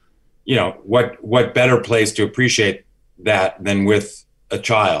 And, what better place to appreciate that than with a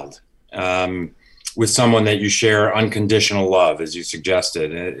child, with someone that you share unconditional love, as you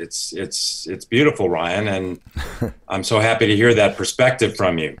suggested. It's beautiful, Ryan, and I'm so happy to hear that perspective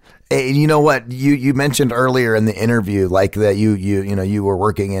from you. Hey, you know what you mentioned earlier in the interview, like that you were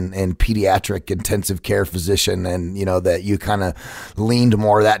working in pediatric intensive care physician, and that you kind of leaned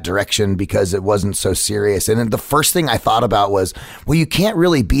more that direction because it wasn't so serious. And the first thing I thought about was, well, you can't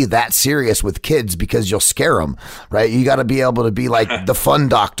really be that serious with kids because you'll scare them, right? You got to be able to be like the fun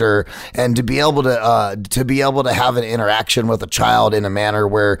doctor, and to be able to have an interaction with a child in a manner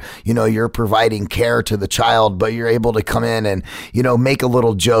where you're providing care to the child, but you're able to come in and make a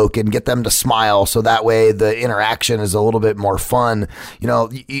little joke and get them to smile, so that way the interaction is a little bit more fun.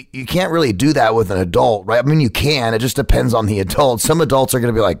 You can't really do that with an adult, right? I mean, you can. It just depends on the adult. Some adults are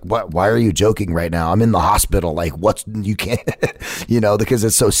going to be like, "What? Why are you joking right now? I'm in the hospital. Like, you can't," because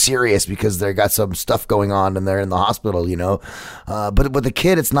it's so serious because they got some stuff going on and they're in the hospital. But with a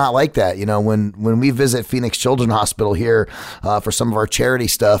kid, it's not like that. When we visit Phoenix Children's Hospital here for some of our charity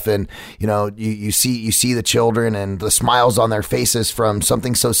stuff, and you see the children and the smiles on their faces from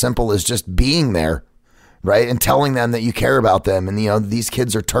something so simple as just being there, right? And telling them that you care about them. And, these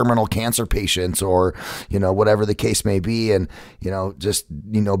kids are terminal cancer patients, or, whatever the case may be. And, just,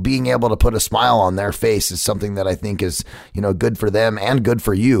 being able to put a smile on their face is something that I think is, good for them and good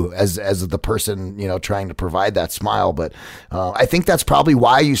for you as the person, trying to provide that smile. But I think that's probably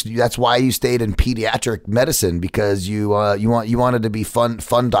why you stayed in pediatric medicine, because you wanted to be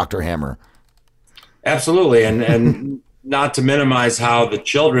fun, Dr. Hammer. Absolutely. And not to minimize how the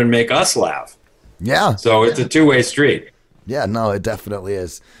children make us laugh. Yeah. So it's a two-way street. Yeah, no, it definitely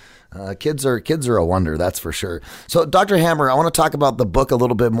is. Kids are a wonder, that's for sure. So, Dr. Hammer, I want to talk about the book a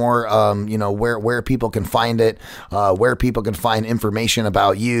little bit more. Where people can find it, where people can find information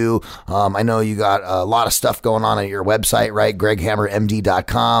about you. I know you got a lot of stuff going on at your website, right?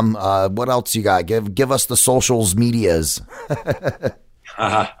 GregHammerMD.com. What else you got? Give us the socials, medias.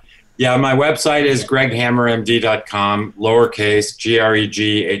 Yeah, my website is GregHammerMD.com, lowercase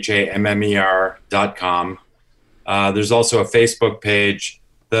GregHammer.com. There's also a Facebook page.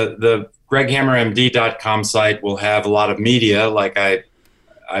 The GregHammerMD.com site will have a lot of media. Like I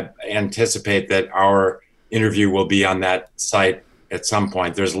anticipate that our interview will be on that site at some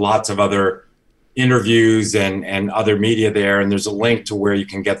point. There's lots of other interviews and other media there, and there's a link to where you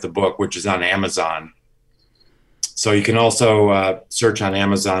can get the book, which is on Amazon. So you can also search on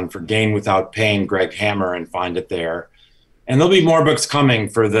Amazon for Gain Without Pain, Greg Hammer, and find it there. And there'll be more books coming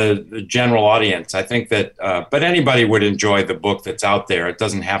for the general audience. I think that, but anybody would enjoy the book that's out there. It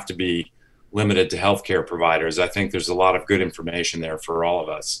doesn't have to be limited to healthcare providers. I think there's a lot of good information there for all of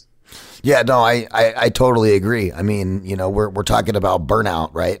us. Yeah, no, I totally agree. I mean, we're talking about burnout,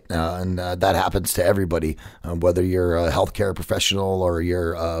 right? And that happens to everybody, whether you're a healthcare professional or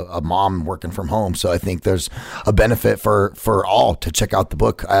you're a mom working from home. So I think there's a benefit for all to check out the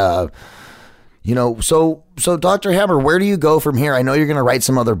book. So Dr. Hammer, where do you go from here? I know you're going to write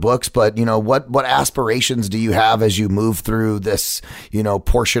some other books, but what aspirations do you have as you move through this,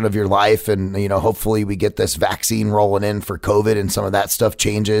 portion of your life? And, hopefully we get this vaccine rolling in for COVID and some of that stuff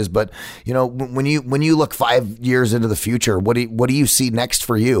changes. But, when you look 5 years into the future, what do you see next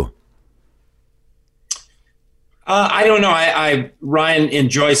for you? I don't know. I Ryan,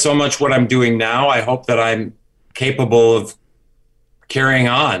 enjoy so much what I'm doing now. I hope that I'm capable of carrying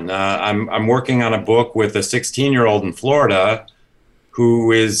on. I'm working on a book with a 16-year-old in Florida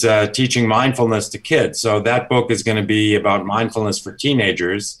who is teaching mindfulness to kids. So that book is going to be about mindfulness for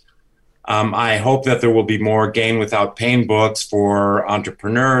teenagers. I hope that there will be more Gain Without Pain books for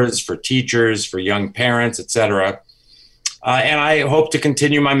entrepreneurs, for teachers, for young parents, etc. And I hope to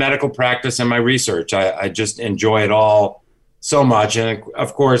continue my medical practice and my research. I just enjoy it all so much. And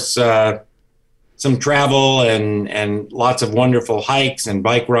of course, some travel and lots of wonderful hikes and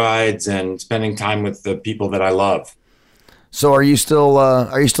bike rides and spending time with the people that I love. So are you still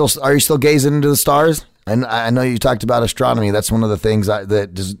gazing into the stars? And I know you talked about astronomy. That's one of the things I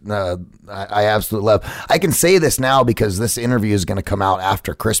absolutely love. I can say this now because this interview is going to come out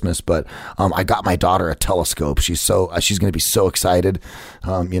after Christmas, but I got my daughter a telescope. She's going to be so excited.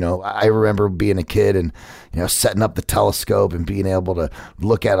 I remember being a kid and, setting up the telescope and being able to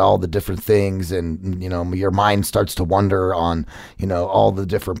look at all the different things, and, your mind starts to wonder on, all the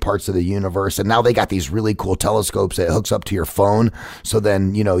different parts of the universe. And now they got these really cool telescopes that hooks up to your phone. So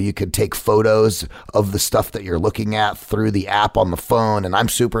then, you could take photos of the stuff that you're looking at through the app on the phone. And I'm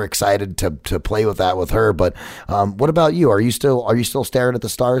super excited to play with that with her. But what about you? Are you still staring at the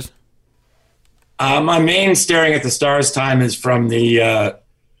stars? My main staring at the stars time is from the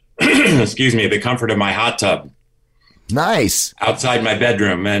the comfort of my hot tub. Nice. Outside my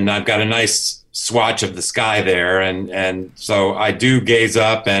bedroom, and I've got a nice swatch of the sky there, and so I do gaze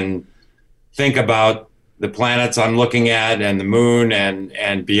up and think about the planets I'm looking at and the moon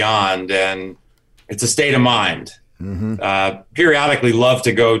and beyond, and it's a state of mind. Mm-hmm. Periodically love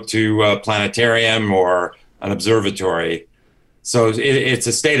to go to a planetarium or an observatory. So it's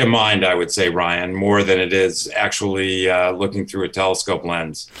a state of mind, I would say, Ryan, more than it is actually looking through a telescope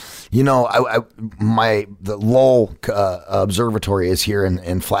lens. The Lowell Observatory is here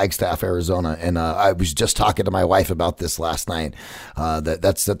in Flagstaff, Arizona, and I was just talking to my wife about this last night.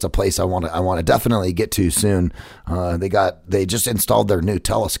 That's a place I want to definitely get to soon. They just installed their new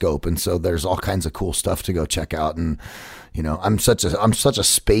telescope, and so there's all kinds of cool stuff to go check out. And I'm such a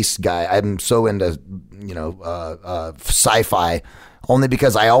space guy. I'm so into sci-fi, only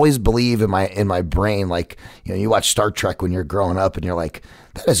because I always believe in my brain, like, you watch Star Trek when you're growing up and you're like,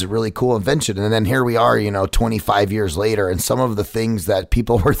 that is a really cool invention. And then here we are, 25 years later, and some of the things that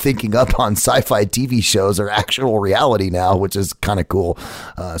people were thinking up on sci-fi TV shows are actual reality now, which is kind of cool.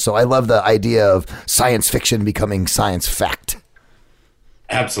 So I love the idea of science fiction becoming science fact.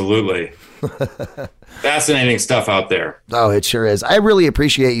 Absolutely. Fascinating stuff out there. Oh, it sure is. I really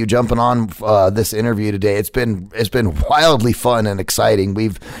appreciate you jumping on this interview today. It's been wildly fun and exciting.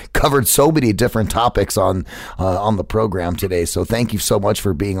 We've covered so many different topics on the program today. So thank you so much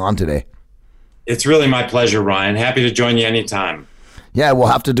for being on today. It's really my pleasure, Ryan. Happy to join you anytime. Yeah, we'll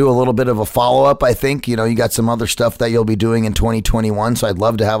have to do a little bit of a follow-up, I think. You got some other stuff that you'll be doing in 2021, so I'd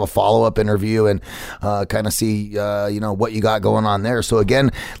love to have a follow-up interview and kind of see, what you got going on there. So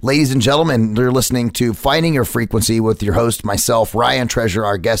again, ladies and gentlemen, you're listening to Finding Your Frequency with your host, myself, Ryan Treasure,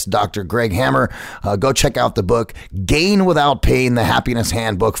 our guest, Dr. Greg Hammer. Go check out the book, Gain Without Pain, The Happiness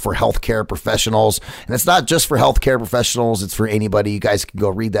Handbook for Healthcare Professionals. And it's not just for healthcare professionals, it's for anybody. You guys can go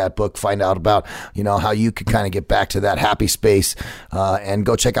read that book, find out about, how you can kind of get back to that happy space. And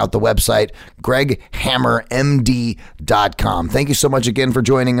go check out the website, GregHammerMD.com. Thank you so much again for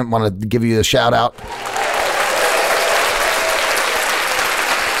joining. I want to give you a shout out.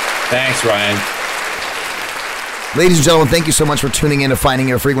 Thanks, Ryan. Ladies and gentlemen, thank you so much for tuning in to Finding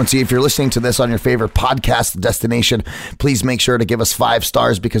Your Frequency. If you're listening to this on your favorite podcast destination, please make sure to give us 5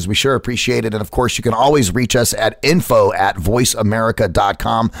 stars because we sure appreciate it. And of course, you can always reach us at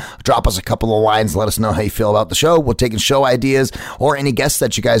info@voiceamerica.com. Drop us a couple of lines. Let us know how you feel about the show. We're taking show ideas or any guests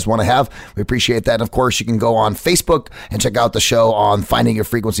that you guys want to have. We appreciate that. And of course, you can go on Facebook and check out the show on Finding Your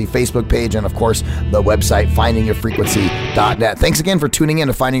Frequency Facebook page. And of course, the website, findingyourfrequency.net. Thanks again for tuning in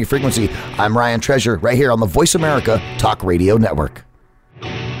to Finding Your Frequency. I'm Ryan Treasure, right here on the Voice America Talk Radio Network.